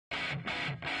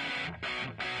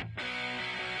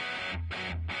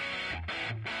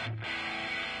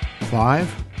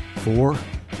5, 4,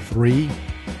 3,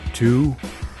 2,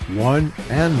 1,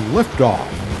 and liftoff.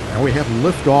 And we have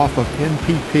liftoff of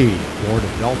NPP aboard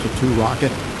a Delta II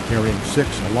rocket carrying 6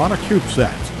 Alana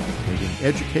CubeSats, taking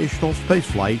educational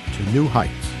spaceflight to new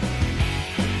heights.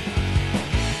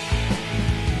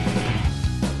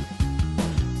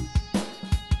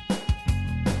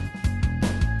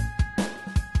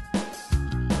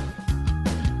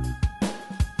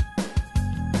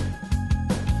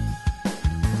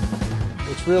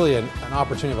 It's really an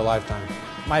opportunity of a lifetime.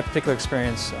 My particular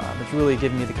experience has really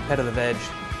given me the competitive edge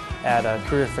at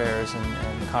career fairs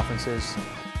and conferences.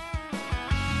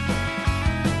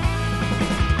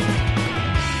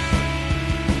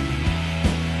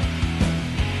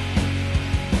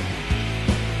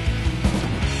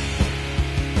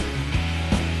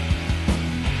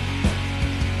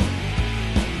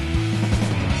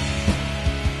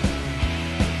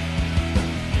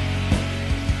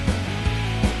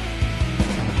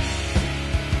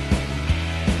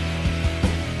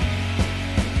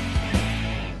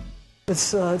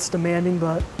 It's demanding,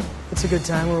 but it's a good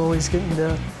time. We're always getting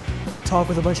to talk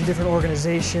with a bunch of different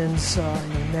organizations,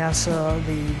 NASA,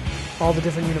 all the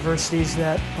different universities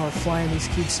that are flying these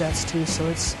CubeSats too. So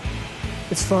it's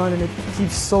fun, and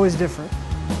it's always different.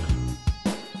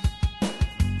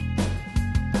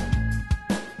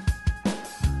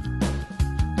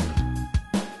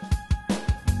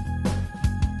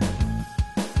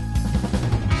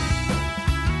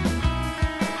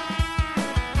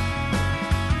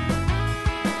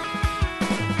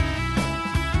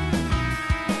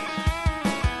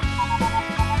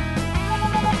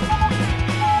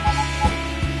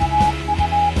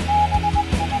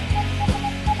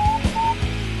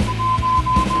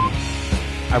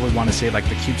 I would want to say like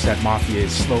the CubeSat mafia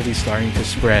is slowly starting to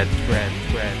spread.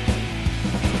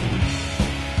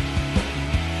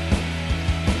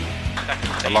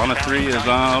 Alana 3 is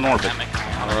on orbit.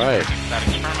 All right. That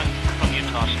experiment from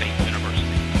Utah State University.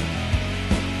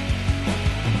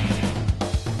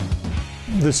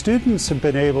 The students have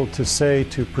been able to say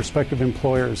to prospective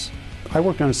employers, I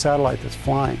worked on a satellite that's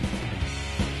flying.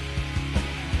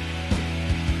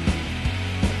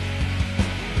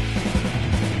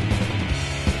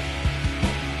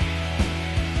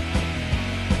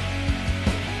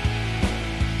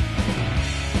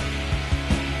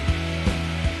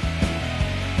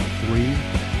 Three, 2,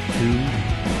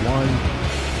 1,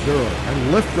 0, and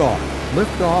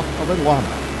liftoff of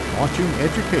Alana, launching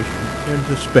education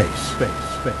into space.